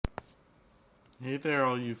Hey there,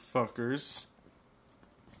 all you fuckers.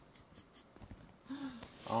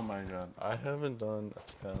 Oh my god, I haven't done.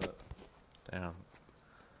 Damn.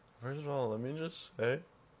 First of all, let me just say,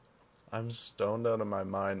 I'm stoned out of my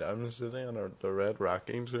mind. I'm sitting on the red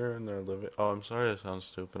rocking chair in their living. Oh, I'm sorry I sound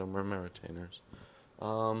stupid. I'm wearing my retainers.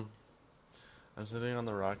 Um, I'm sitting on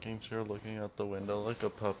the rocking chair looking out the window like a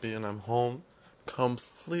puppy, and I'm home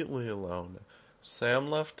completely alone. Sam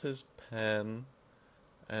left his pen,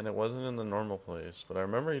 and it wasn't in the normal place. But I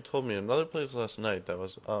remember he told me another place last night that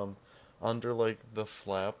was under like the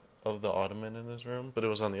flap of the ottoman in his room, but it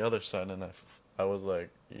was on the other side, and I was like,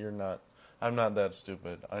 "You're not. I'm not that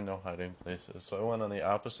stupid. I know hiding places." So I went on the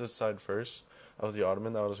opposite side first of the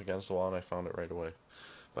ottoman that was against the wall, and I found it right away.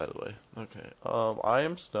 By the way, okay. I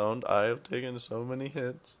am stoned. I have taken so many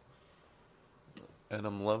hits, and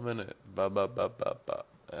I'm loving it. Ba ba ba ba ba.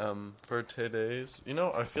 For today's,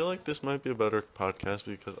 I feel like this might be a better podcast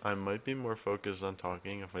because I might be more focused on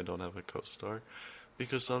talking if I don't have a co-star.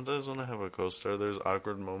 Because sometimes when I have a co-star, there's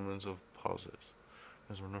awkward moments of pauses.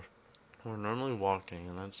 Because we're normally walking,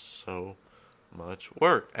 and that's so much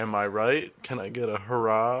work. Am I right? Can I get a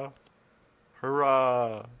hurrah?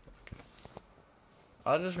 Hurrah!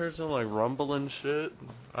 I just heard some like rumbling shit.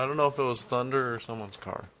 I don't know if it was thunder or someone's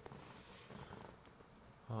car.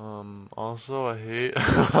 Also, I hate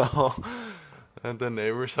at the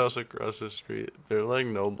neighbor's house across the street. There are like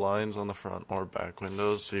no blinds on the front or back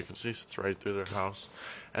windows, so you can see right through their house.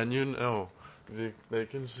 And they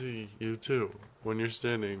can see you too when you're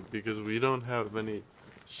standing because we don't have any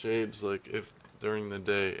shades like if during the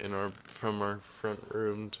day in our from our front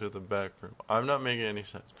room to the back room. I'm not making any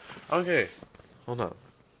sense. Okay, hold on.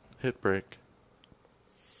 Hit break.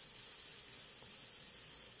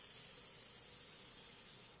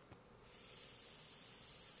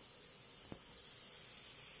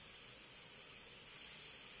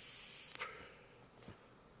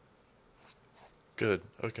 Good.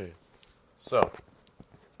 Okay. So,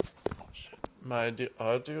 oh shit. I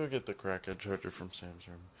have to go get the crackhead charger from Sam's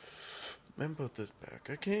room. And put this back.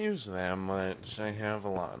 I can't use that much. I have a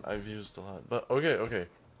lot. I've used a lot. But okay.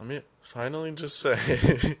 Let me finally just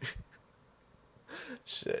say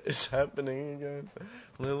shit is happening again.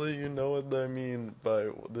 Lily, you know what I mean by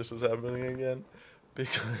this is happening again?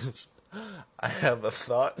 Because I have a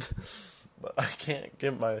thought, but I can't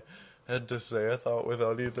get my head to say a thought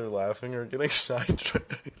without either laughing or getting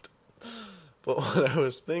sidetracked. But what I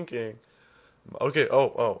was thinking, okay,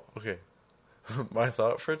 okay. My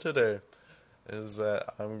thought for today is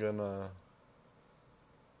that I'm gonna.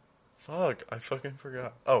 Fuck, I fucking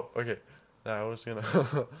forgot. Oh, okay. That I was gonna.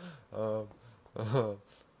 um,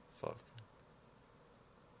 fuck.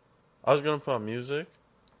 I was gonna put on music,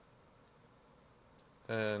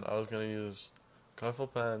 and I was gonna use colorful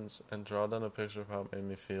pens and draw down a picture of how it made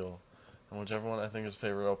me feel. And whichever one I think is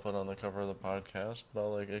favorite, I'll put on the cover of the podcast. But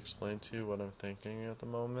I'll like explain to you what I'm thinking at the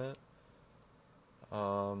moment.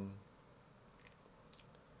 Um,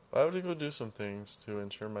 I have to go do some things to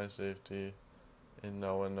ensure my safety in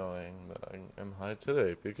no one knowing that I am high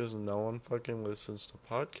today because no one fucking listens to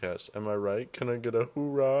podcasts. Am I right? Can I get a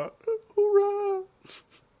hoorah? Hoorah!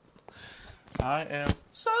 I am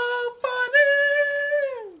so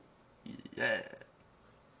funny! Yeah.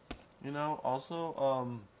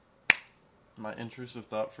 Also, my intrusive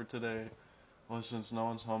thought for today was since no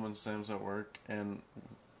one's home and Sam's at work, and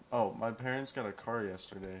my parents got a car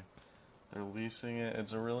yesterday. They're leasing it.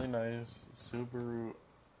 It's a really nice Subaru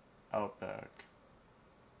Outback.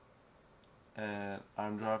 And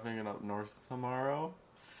I'm driving it up north tomorrow.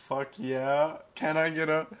 Fuck yeah. Can I get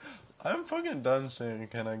a. I'm fucking done saying,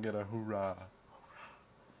 can I get a hoorah?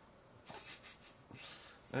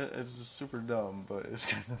 It's just super dumb, but it's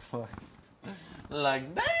kind of fun.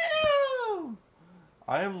 Like, damn!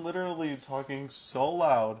 I am literally talking so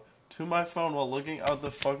loud to my phone while looking out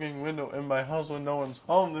the fucking window in my house when no one's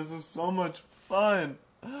home. This is so much fun.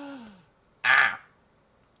 Ah!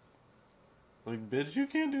 Like, bitch, you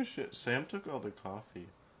can't do shit. Sam took all the coffee.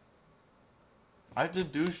 I have to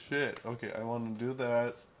do shit. Okay, I want to do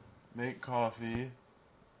that. Make coffee.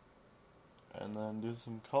 And then do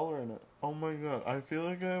some color in it. Oh my god, I feel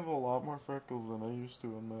like I have a lot more freckles than I used to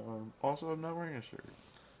on my arm. Also, I'm not wearing a shirt.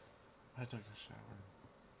 I took a shower.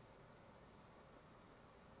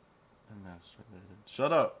 And masturbated.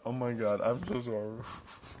 Shut up! Oh my god, I'm so sorry.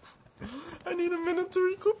 I need a minute to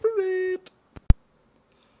recuperate.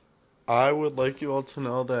 I would like you all to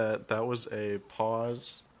know that that was a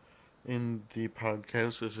pause in the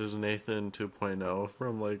podcast. This is Nathan 2.0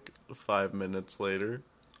 from like 5 minutes later.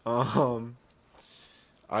 Um,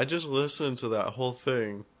 I just listened to that whole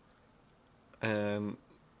thing, and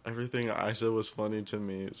everything I said was funny to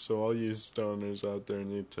me, so all you stoners out there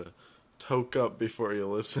need to toke up before you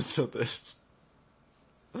listen to this.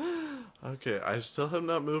 Okay, I still have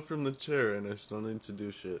not moved from the chair and I still need to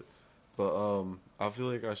do shit. But I feel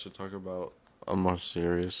like I should talk about a more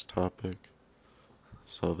serious topic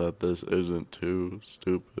so that this isn't too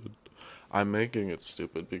stupid. I'm making it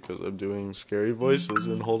stupid because I'm doing scary voices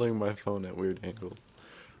and holding my phone at weird angles.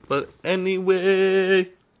 But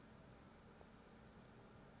anyway,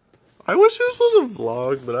 I wish this was a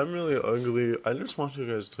vlog, but I'm really ugly. I just want you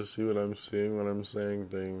guys to see what I'm seeing when I'm saying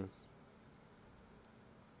things.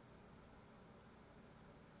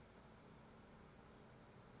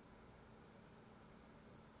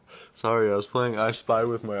 Sorry, I was playing I Spy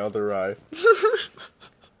with my other eye.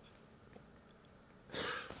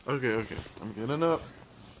 Okay. I'm getting up.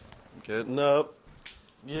 Getting up.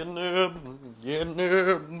 Getting up. Getting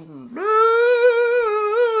up.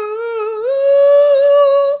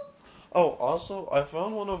 Oh, also, I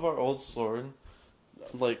found one of our old swords,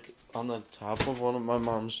 like, on the top of one of my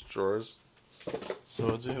mom's drawers.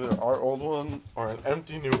 So it's either our old one or an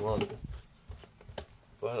empty new one.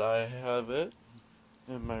 But I have it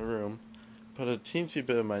in my room. Put a teensy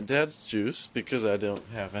bit of my dad's juice because I don't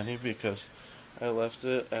have any because I left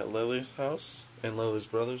it at Lily's house in Lily's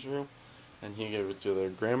brother's room, and he gave it to their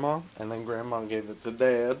grandma, and then grandma gave it to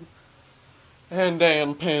dad. And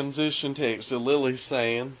Dan transition takes to Lily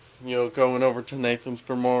saying, going over to Nathan's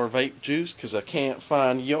for more vape juice because I can't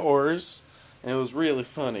find yours. And it was really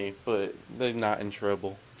funny, but they're not in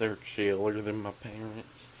trouble. They're chiller than my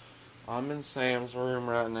parents. I'm in Sam's room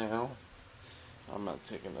right now. I'm not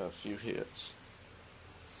taking a few hits.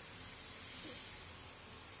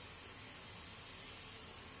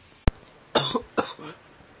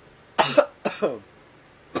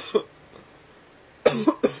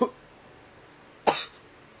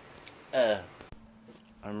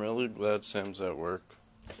 I'm really glad Sam's at work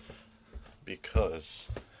because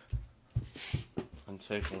I'm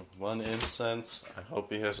taking one incense. I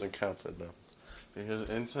hope he hasn't counted them. Because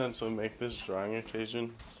incense will make this drawing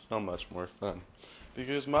occasion so much more fun.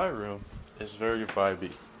 Because my room is very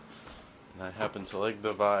vibey. And I happen to like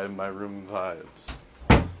the vibe my room vibes.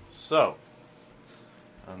 So,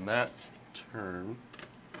 on that turn,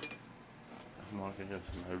 I'm walking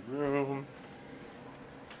into my room.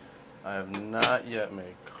 I have not yet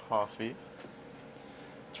made coffee.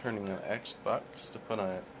 Turning on Xbox to put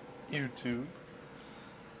on YouTube.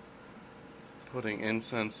 Putting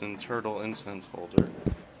incense in turtle incense holder.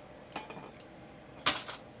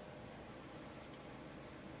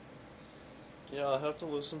 Yeah, I'll have to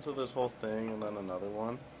listen to this whole thing and then another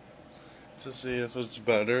one to see if it's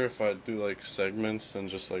better if I do like segments and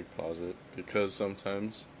just like pause it, because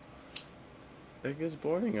sometimes it gets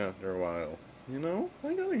boring after a while. I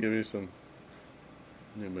gotta give you some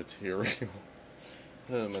new material.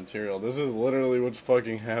 Material. This is literally what's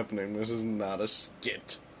fucking happening. This is not a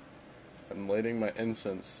skit. I'm lighting my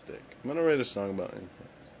incense stick. I'm gonna write a song about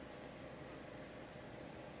incense.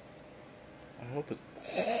 I hope it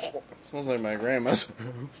smells like my grandma's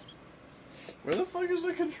house. Where the fuck is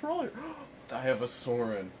the controller? I have a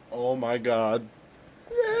Soren. Oh my god.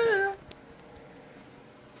 Yeah.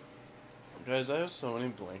 Guys, I have so many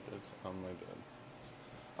blankets on my bed.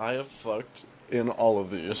 I have fucked in all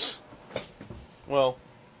of these. Well,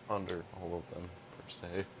 under all of them, per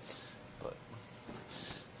se. But,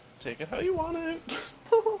 take it how you want it.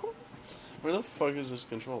 Where the fuck is this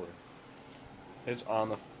controller? It's on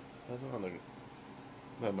the... That's not on the...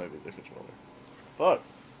 That might be the controller. Fuck.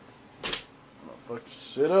 I'm gonna fuck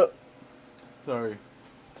shit up. Sorry.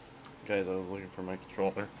 Guys, I was looking for my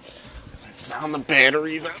controller. I found the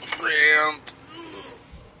battery that rammed.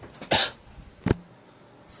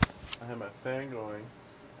 I have my fan going.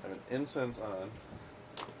 I have an incense on.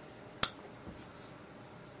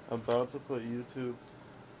 About to put YouTube.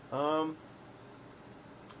 I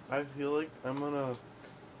feel like I'm gonna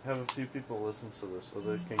have a few people listen to this so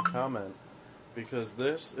they can comment. Because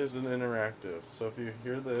this is an interactive. So if you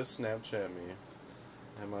hear this, Snapchat me.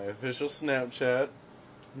 And my official Snapchat,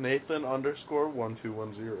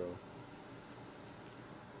 Nathan_1210.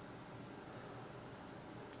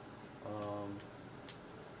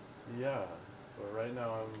 Yeah. But right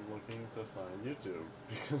now I'm looking to find YouTube.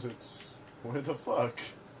 Because it's... Where the fuck?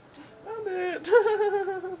 Found it!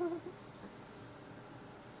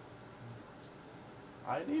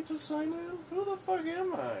 I need to sign in? Who the fuck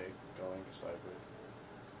am I? Going cyber.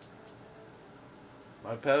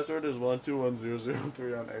 My password is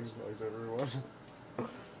 121003 on Xbox, everyone.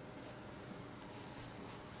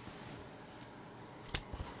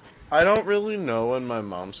 I don't really know when my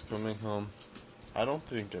mom's coming home. I don't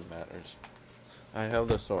think it matters. I have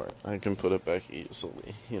the sword. I can put it back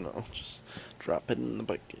easily, just drop it in the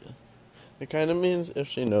bucket. It kind of means if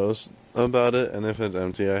she knows about it and if it's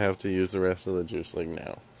empty, I have to use the rest of the juice like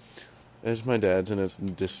now. It's my dad's and it's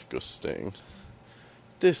disgusting.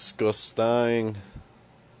 Disgusting.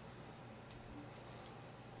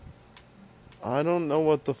 I don't know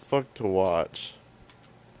what the fuck to watch.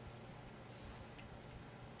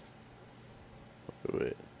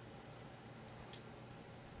 Wait.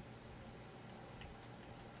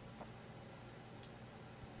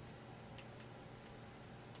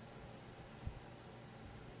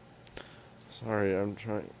 Sorry, I'm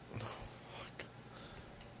trying. Fuck.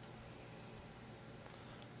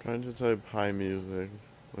 Trying to type high music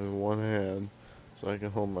with one hand so I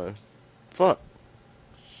can hold my. Fuck!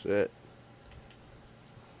 Shit.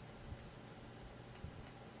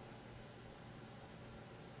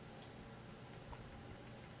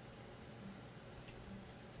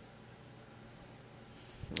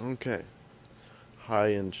 Okay. High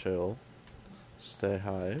and chill. Stay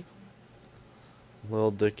high.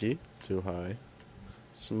 Lil Dicky, too high.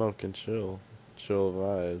 Smoke and chill. Chill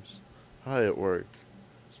vibes. High at work.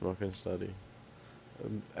 Smoke and study.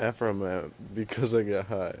 Afromat, because I get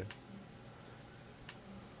high.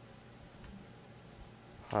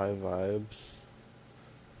 High vibes.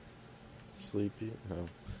 Sleepy? No.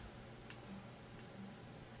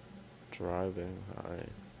 Driving high.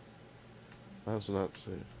 That's not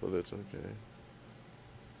safe, but it's okay.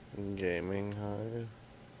 Gaming high.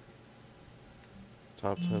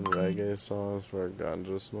 Top 10 reggae songs for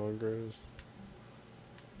ganja smokers.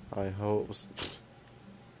 High hopes.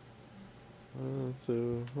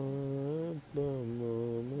 Too high at the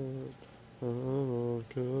moment. I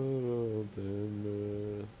could have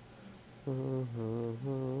been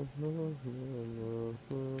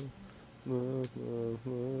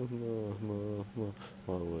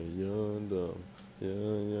while we're young, dumb,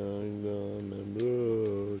 young, dumb, and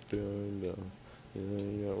broke, young, dumb,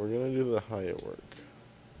 young. We're gonna do the high at work.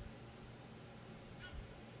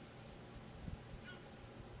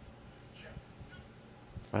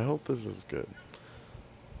 I hope this is good.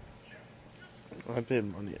 I paid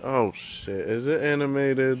money. Oh shit, is it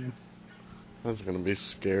animated? That's gonna be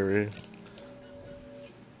scary.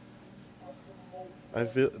 I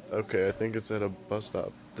feel okay. I think it's at a bus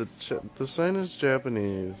stop. The sign is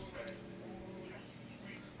Japanese.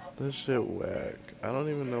 This shit whack. I don't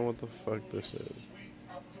even know what the fuck this is.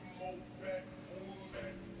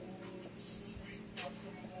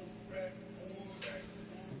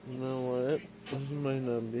 You know what? This might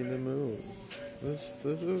not be the move. This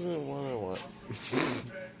isn't what I want.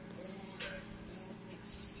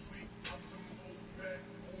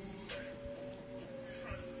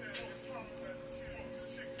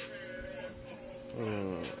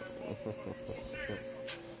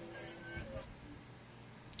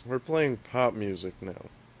 We're playing pop music now.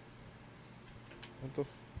 What the?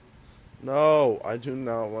 No, I do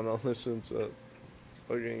not want to listen to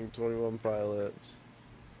fucking 21 Pilots.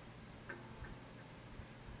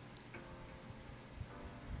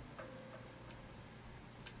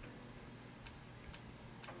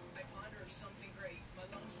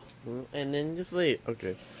 And then just wait.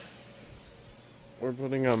 Okay. We're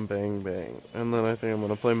putting on Bang Bang. And then I think I'm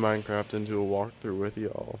gonna play Minecraft and do a walkthrough with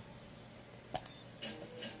y'all.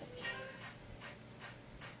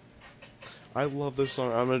 I love this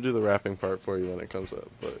song. I'm gonna do the rapping part for you when it comes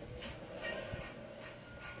up, but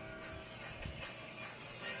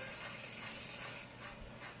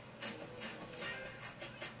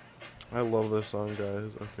I love this song,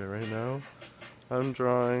 guys. Okay, right now I'm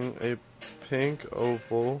drawing a pink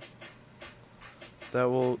oval that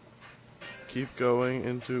will keep going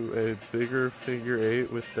into a bigger figure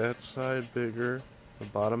 8 with that side bigger, the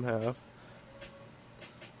bottom half,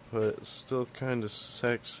 but still kind of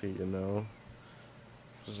sexy,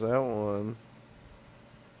 There's that one.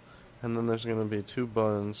 And then there's gonna be two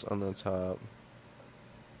buttons on the top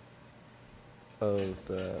of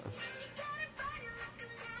that.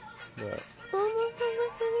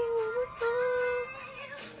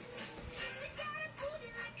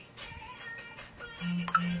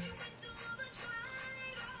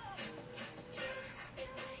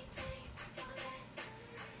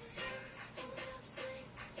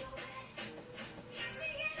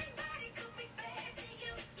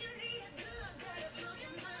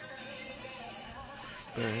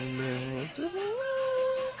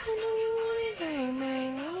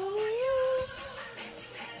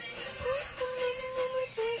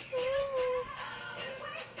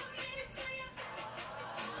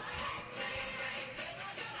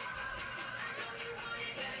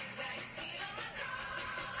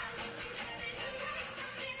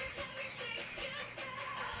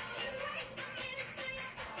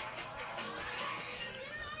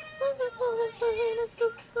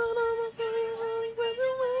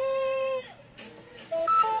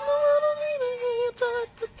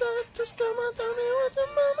 Just come on, tell me what the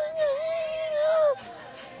mama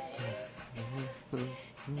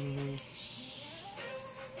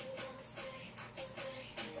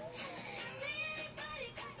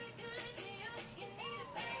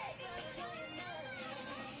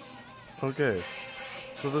Okay,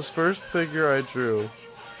 so this first figure I drew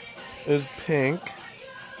is pink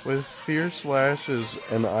with fierce lashes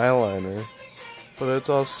and eyeliner, but it's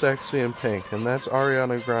all sexy and pink, and that's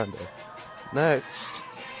Ariana Grande. Next,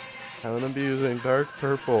 I'm going to be using dark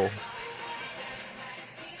purple.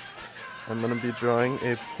 I'm going to be drawing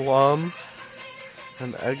a plum,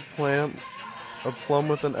 an eggplant, a plum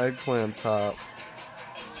with an eggplant top.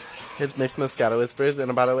 It's mixed Moscato with frizz and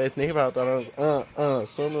about a way think about that.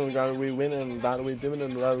 Someone gotta we winning, gotta we doing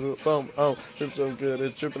and boom. Oh, it's so good,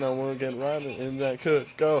 it's tripping. I wanna get riding, and that could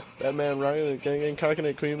go. That man rocking it, gang, cocking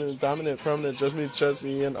it, creaming it, dominant, prominent. Just me,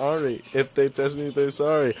 Chelsea and Ari. If they test me, they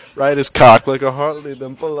sorry. Ride his cock like a Harley,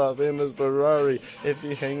 then pull off in his Ferrari. If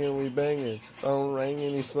he hanging, we banging. Phone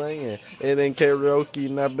ringing, he slanging. It ain't karaoke,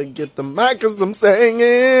 not but get the mic 'cause I'm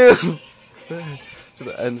singing. To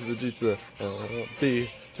the N to the G to the B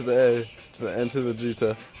to the A to the N to the G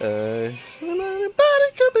to A.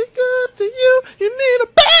 Anybody could be good to you. You need a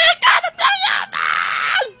bag, gotta know your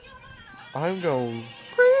mind. I'm going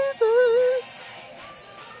crazy.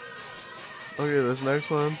 Okay, this next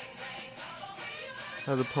one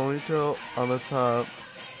has a ponytail on the top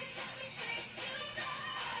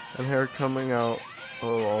and hair coming out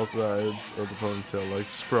of all sides of the ponytail, like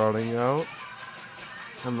sprouting out.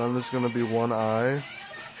 And then there's gonna be one eye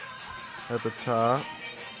at the top.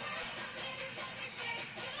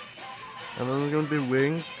 And then there's going to be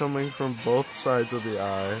wings coming from both sides of the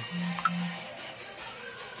eye.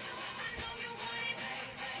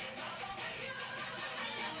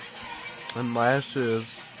 And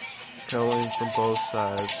lashes coming from both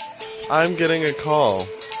sides. I'm getting a call.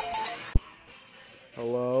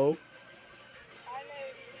 Hello?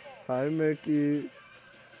 Hi, Mickey.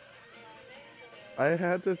 I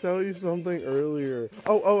had to tell you something earlier.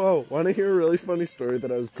 Oh. Want to hear a really funny story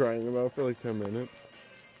that I was crying about for like 10 minutes?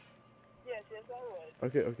 Yes, I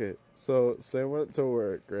would. Okay. So, Sam went to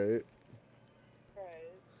work, right?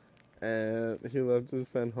 Right. And he left his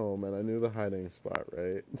pen home, and I knew the hiding spot,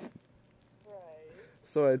 right? Right.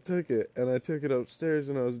 So I took it, and I took it upstairs,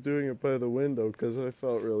 and I was doing it by the window because I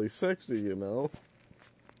felt really sexy, you know?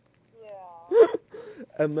 Yeah.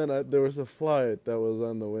 And then there was a fly that was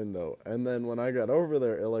on the window. And then when I got over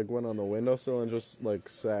there, it like went on the windowsill and just like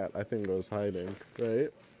sat. I think it was hiding, right?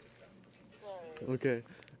 Right. Okay.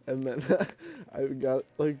 And then I got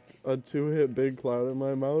like a 2-hit big cloud in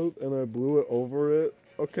my mouth and I blew it over it,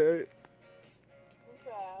 okay?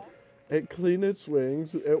 Okay. It cleaned its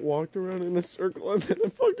wings, it walked around in a circle, and then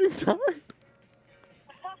it fucking died.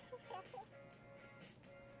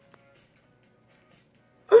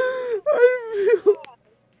 I feel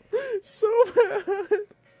so bad.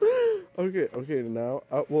 Okay, now,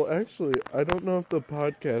 well, actually, I don't know if the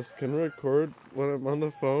podcast can record when I'm on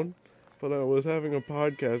the phone, but I was having a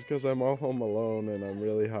podcast because I'm all home alone and I'm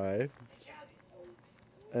really high.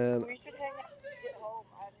 And, We should hang out when you get home.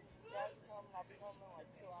 Dad's home and I'll be home in like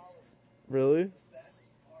 2 hours. really? Yes.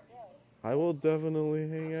 I will definitely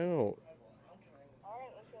hang out. Alright,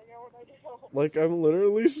 let's hang out when I get home. Like, I'm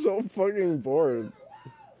literally so fucking bored.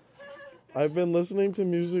 I've been listening to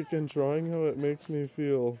music and drawing how it makes me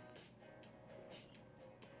feel.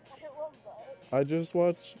 I love that. I just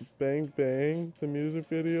watched Bang Bang, the music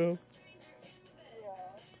video.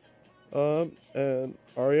 Yeah. And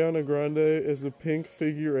Ariana Grande is a pink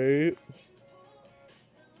figure 8.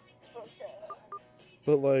 Okay.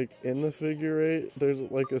 But like in the figure 8, there's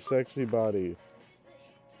like a sexy body.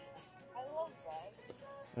 I love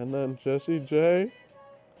that. And then Jessie J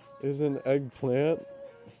is an eggplant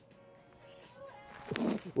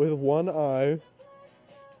with one eye,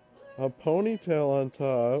 a ponytail on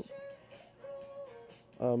top,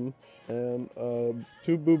 and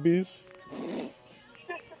 2 boobies,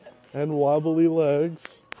 and wobbly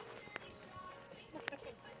legs.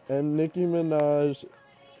 And Nicki Minaj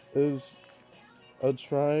is a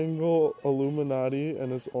triangle Illuminati,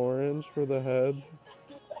 and it's orange for the head.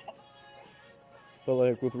 But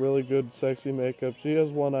like with really good sexy makeup. She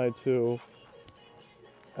has one eye too.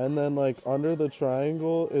 And then like under the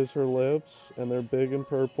triangle is her lips, and they're big and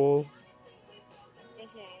purple.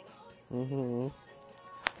 And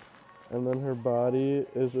then her body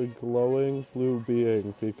is a glowing blue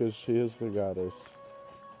being because she is the goddess.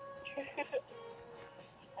 I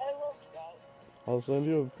love that. I'll send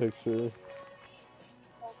you a picture. Okay.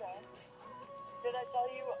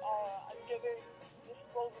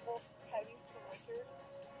 couple pennies from Richard.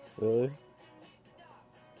 Really?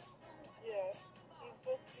 Yeah. He's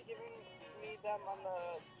supposed to be giving me them on the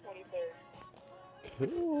 23rd.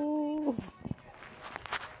 Cool. So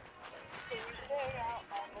we should hang out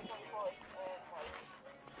on the 24th and, like,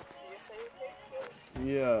 see if they take it.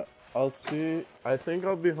 Yeah, I'll see. I think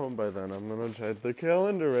I'll be home by then. I'm gonna check the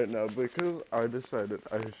calendar right now because I decided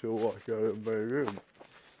I should walk out of my room.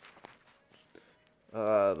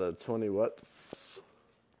 The 20 what?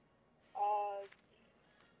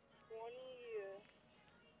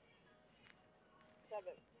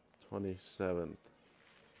 27th. 27th.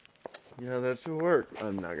 Yeah, that should work.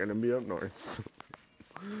 I'm not gonna be up north.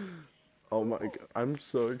 Oh my god, I'm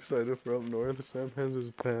so excited for up north. Sam has his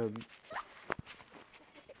pen.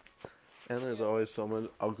 And there's always so much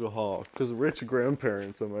alcohol. Because rich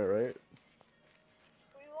grandparents, am I right?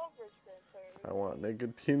 We love rich grandparents. I want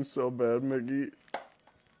nicotine so bad, Mickey.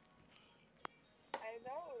 I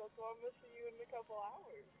know, that's why I'm missing you in a couple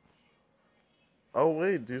hours. Oh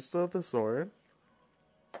wait, do you still have the Soren?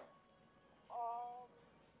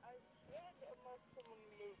 I can't unless someone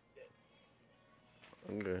moved it.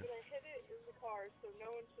 Okay. But I hid it in the car, so no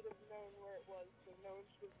one should have known where it was, so no one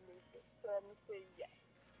should have moved it. So I'm gonna say yes.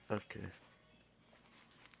 Okay. I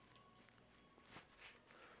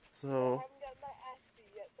So, haven't gotten my ass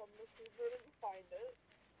beat yet, so I'm gonna see if I didn't find it.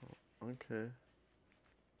 okay.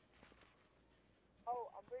 Oh,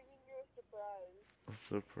 I'm bringing you a surprise. A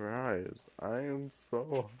surprise. I am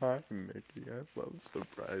so high, Mickey. I love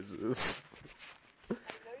surprises. I know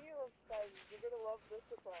you love surprises. You're gonna love this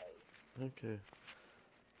surprise. Okay.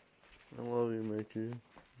 I love you, Mickey.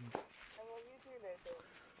 I love you too, Nathan.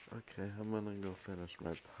 Okay, I'm gonna go finish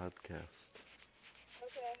my podcast.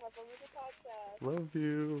 Okay, have fun with the podcast. Love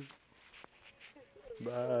you.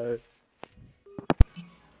 Bye.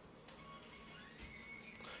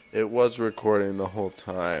 It was recording the whole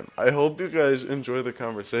time. I hope you guys enjoy the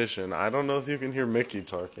conversation. I don't know if you can hear Mickey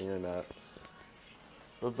talking or not.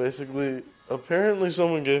 But basically, apparently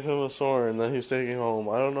someone gave him a Soren that he's taking home.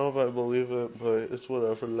 I don't know if I believe it, but it's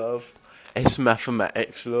whatever, love. It's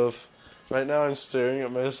mathematics, love. Right now I'm staring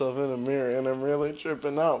at myself in a mirror and I'm really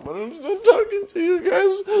tripping out. But I'm still talking to you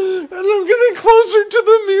guys. And I'm getting closer to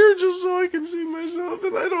the mirror just so I can see myself.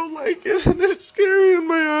 And I don't like it. And it's scary and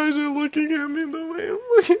my eyes are looking at me the way I'm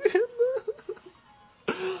looking at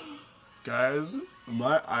them. Guys,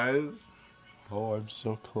 my eyes... Oh, I'm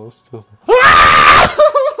so close to...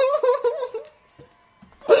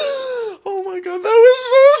 Oh my god, that was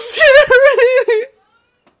so scary!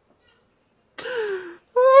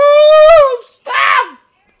 Oh, stop!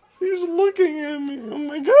 He's looking at me. Oh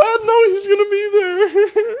my god, no, he's gonna be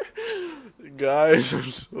there. Guys,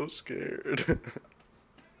 I'm so scared.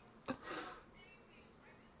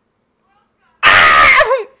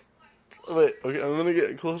 Wait, okay, I'm gonna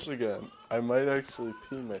get close again. I might actually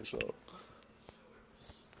pee myself.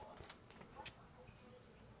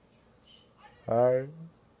 Hi.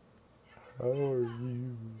 How are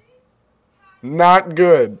you? Not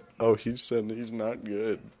good. Oh, he said he's not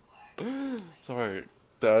good. Sorry,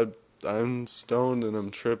 Dad. I'm stoned and I'm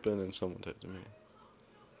tripping and someone texted me.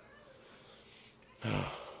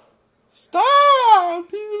 Stop!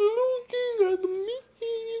 He's looking at me.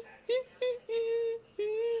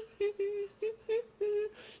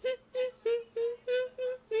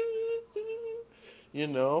 You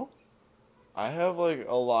know, I have like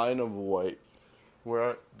a line of white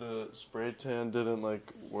where the spray tan didn't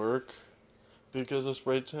like work because the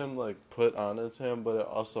spray tan like put on a tan, but it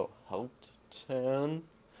also helped tan,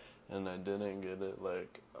 and I didn't get it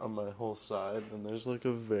like on my whole side, and there's like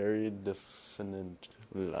a very definite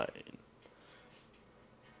line.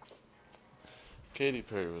 Katy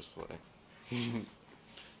Perry was playing.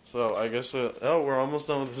 So I guess we're almost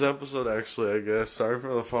done with this episode actually, I guess. Sorry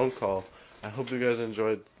for the phone call. I hope you guys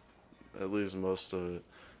enjoyed at least most of it.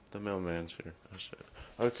 The mailman's here. Oh shit.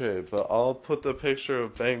 Okay, but I'll put the picture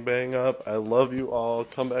of Bang Bang up. I love you all.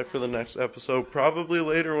 Come back for the next episode. Probably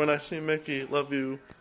later when I see Mickey. Love you.